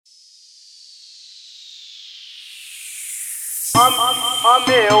Ó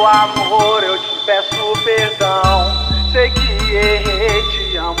meu amor, eu te peço perdão. Sei que errei,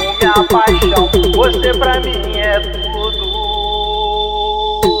 te amo, minha paixão. Você pra mim é tudo,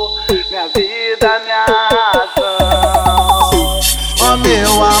 minha vida, minha razão. Ó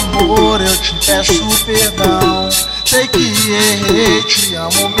meu amor, eu te peço perdão. Sei que errei, te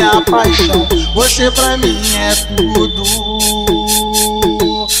amo, minha paixão. Você pra mim é tudo,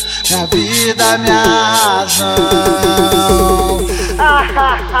 minha vida, minha razão.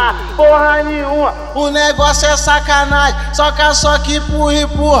 Porra nenhuma, o negócio é sacanagem. Só que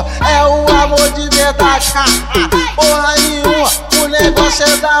empurra, é o amor de verdade. Porra nenhuma, o negócio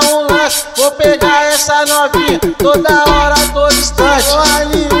é dar um lance. Vou pegar essa novinha toda hora, todo instante. Porra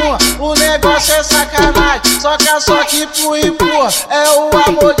nenhuma, o negócio é sacanagem. Só que empurra, é o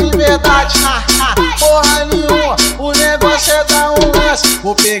amor de verdade. Porra nenhuma, o negócio é dar um lance.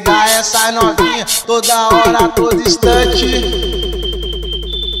 Vou pegar essa novinha toda hora, todo instante.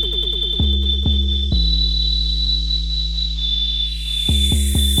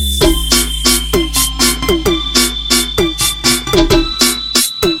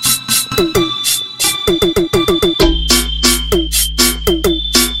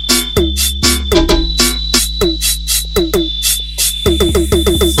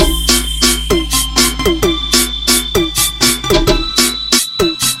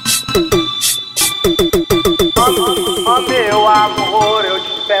 Ó meu amor, eu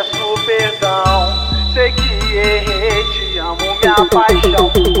te peço perdão. Sei que errei, te amo, minha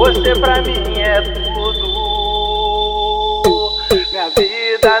paixão. Você pra mim é tudo, minha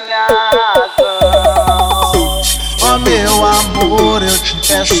vida, minha razão. Ó meu amor, eu te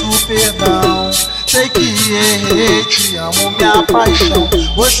peço perdão. Sei que errei, te amo, minha paixão.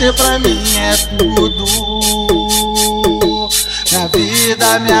 Você pra mim é tudo, minha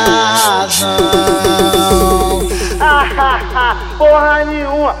vida, minha razão. Porra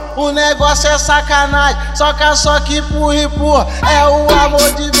nenhuma, o negócio é sacanagem. Só que empurra, é o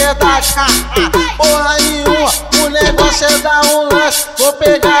amor de verdade. Porra nenhuma, o negócio é dar um lance. Vou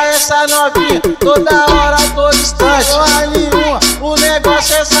pegar essa novinha toda hora, todo instante. Porra nenhuma, o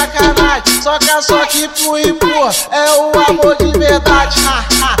negócio é sacanagem. Só que empurra, é o amor de verdade.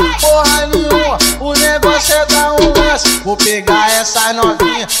 Porra nenhuma, o negócio é dar um lance. Vou pegar essa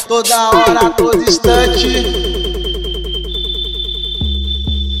novinha toda hora, todo instante.